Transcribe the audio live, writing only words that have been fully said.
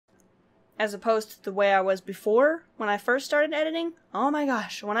as opposed to the way I was before when I first started editing. Oh my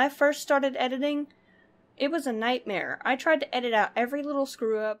gosh, when I first started editing, it was a nightmare. I tried to edit out every little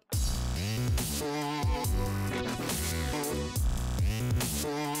screw up.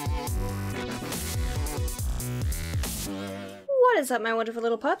 What is up, my wonderful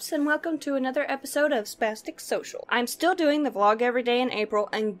little pups, and welcome to another episode of SpasticSocial. I'm still doing the vlog every day in April,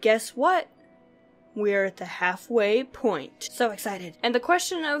 and guess what? We're at the halfway point. So excited. And the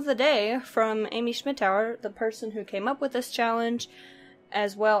question of the day from Amy Schmittauer, the person who came up with this challenge,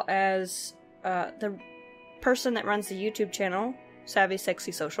 as well as the person that runs the YouTube channel,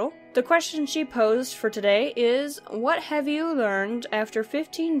 SpasticSocial. The question she posed for today is, what have you learned after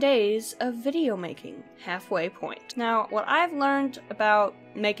 15 days of video making? Halfway point. Now, what I've learned about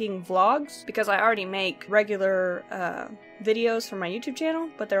making vlogs, because I already make regular videos for my YouTube channel,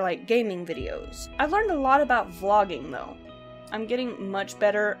 but they're like gaming videos. I've learned a lot about vlogging though. I'm getting much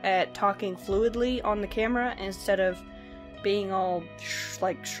better at talking fluidly on the camera instead of being all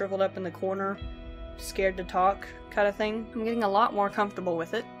like shriveled up in the corner, scared to talk kind of thing. I'm getting a lot more comfortable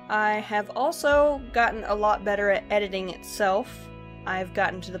with it. I have also gotten a lot better at editing itself. I've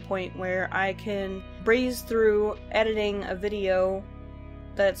gotten to the point where I can breeze through editing a video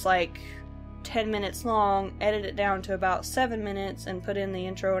that's like 10 minutes long, edit it down to about 7 minutes, and put in the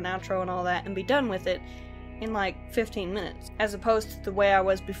intro and outro and all that, and be done with it in like 15 minutes. As opposed to the way I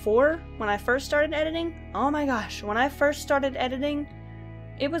was before when I first started editing. Oh my gosh, when I first started editing,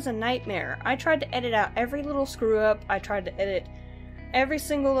 it was a nightmare. I tried to edit out every little screw up. I tried to edit every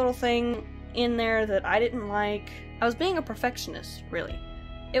single little thing in there that I didn't like. I was being a perfectionist, really.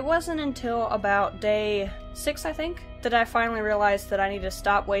 It wasn't until about day 6, I think, that I finally realized that I need to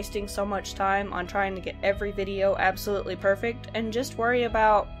stop wasting so much time on trying to get every video absolutely perfect and just worry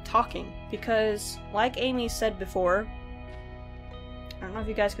about talking. Because, like Amy said before, I don't know if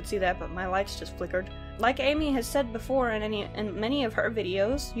you guys could see that, but my lights just flickered. Like Amy has said before in many of her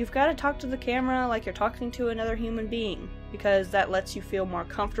videos, you've got to talk to the camera like you're talking to another human being, because that lets you feel more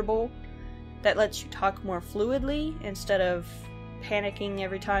comfortable, that lets you talk more fluidly instead of panicking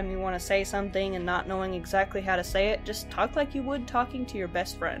every time you want to say something and not knowing exactly how to say it. Just talk like you would talking to your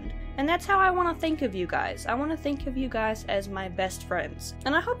best friend. And that's how I want to think of you guys. I want to think of you guys as my best friends.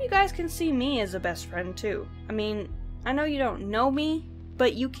 And I hope you guys can see me as a best friend too. I mean, I know you don't know me,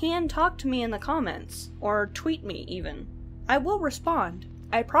 but you can talk to me in the comments, or tweet me even. I will respond,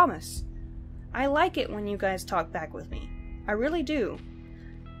 I promise. I like it when you guys talk back with me. I really do.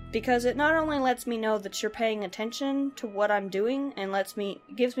 Because it not only lets me know that you're paying attention to what I'm doing, and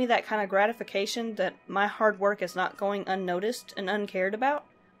gives me that kind of gratification that my hard work is not going unnoticed and uncared about,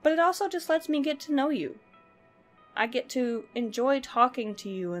 but it also just lets me get to know you. I get to enjoy talking to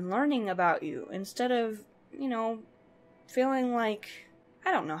you and learning about you, instead of, you know, feeling like,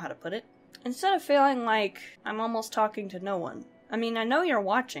 I don't know how to put it. Instead of feeling like I'm almost talking to no one. I mean, I know you're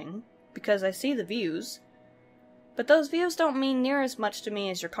watching, because I see the views, but those views don't mean near as much to me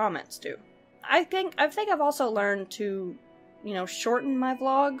as your comments do. I think I've also learned to, you know, shorten my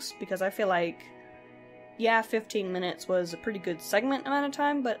vlogs, because I feel like, yeah, 15 minutes was a pretty good segment amount of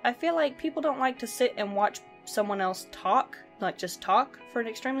time, but I feel like people don't like to sit and watch someone else talk, like just talk for an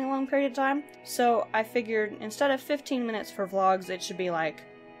extremely long period of time. So I figured instead of 15 minutes for vlogs, it should be like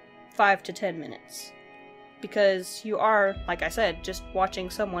 5 to 10 minutes. Because you are, like I said, just watching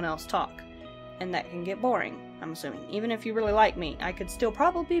someone else talk. And that can get boring, I'm assuming. Even if you really like me, I could still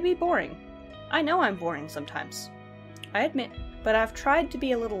probably be boring. I know I'm boring sometimes. I admit. But I've tried to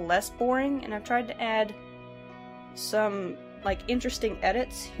be a little less boring, and I've tried to add some, like, interesting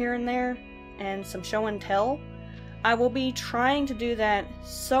edits here and there, and some show and tell. I will be trying to do that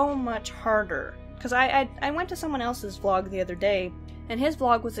so much harder. Because I went to someone else's vlog the other day, and his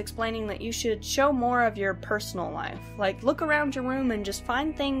vlog was explaining that you should show more of your personal life. Like, look around your room and just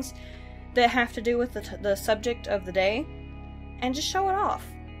find things that have to do with the subject of the day, and just show it off.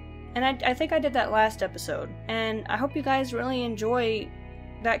 And I think I did that last episode, and I hope you guys really enjoy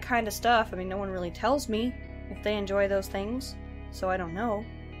that kind of stuff. I mean, no one really tells me if they enjoy those things, so I don't know.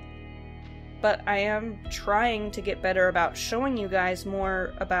 But I am trying to get better about showing you guys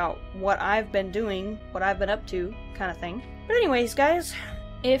more about what I've been doing, what I've been up to, kind of thing. But anyways, guys,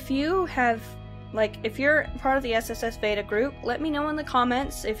 if you have, like, if you're part of the SSSVEDA group, let me know in the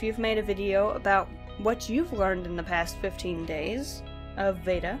comments if you've made a video about what you've learned in the past 15 days of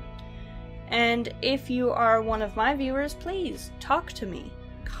Veda. And if you are one of my viewers, please talk to me.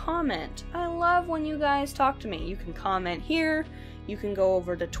 Comment. I love when you guys talk to me. You can comment here, you can go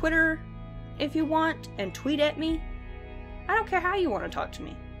over to Twitter if you want, and tweet at me. I don't care how you want to talk to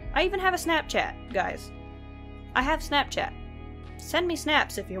me. I even have a Snapchat, guys. I have Snapchat. Send me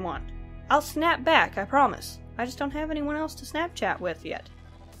snaps if you want. I'll snap back, I promise. I just don't have anyone else to Snapchat with yet.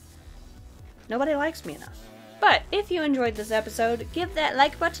 Nobody likes me enough. But if you enjoyed this episode, give that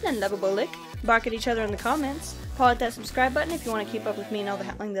like button and lovable lick, bark at each other in the comments, paw at that subscribe button if you want to keep up with me and all the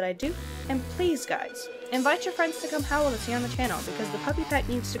howling that I do, and please guys, invite your friends to come howl with us here on the channel because the puppy pack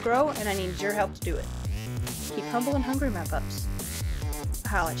needs to grow and I need your help to do it. Keep humble and hungry, my pups.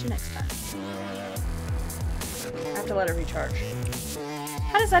 I'll howl at you next time. I have to let it recharge.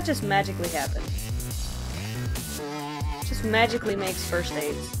 How does that just magically happen? Just magically makes first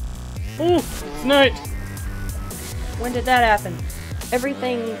aids. Ooh, it's night! When did that happen?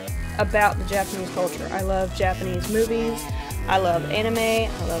 Everything about the Japanese culture. I love Japanese movies, I love anime,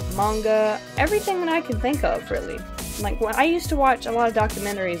 I love manga, everything that I can think of, really. Like, when I used to watch a lot of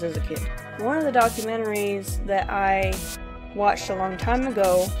documentaries as a kid. One of the documentaries that I watched a long time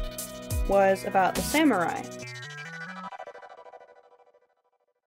ago was about the samurai.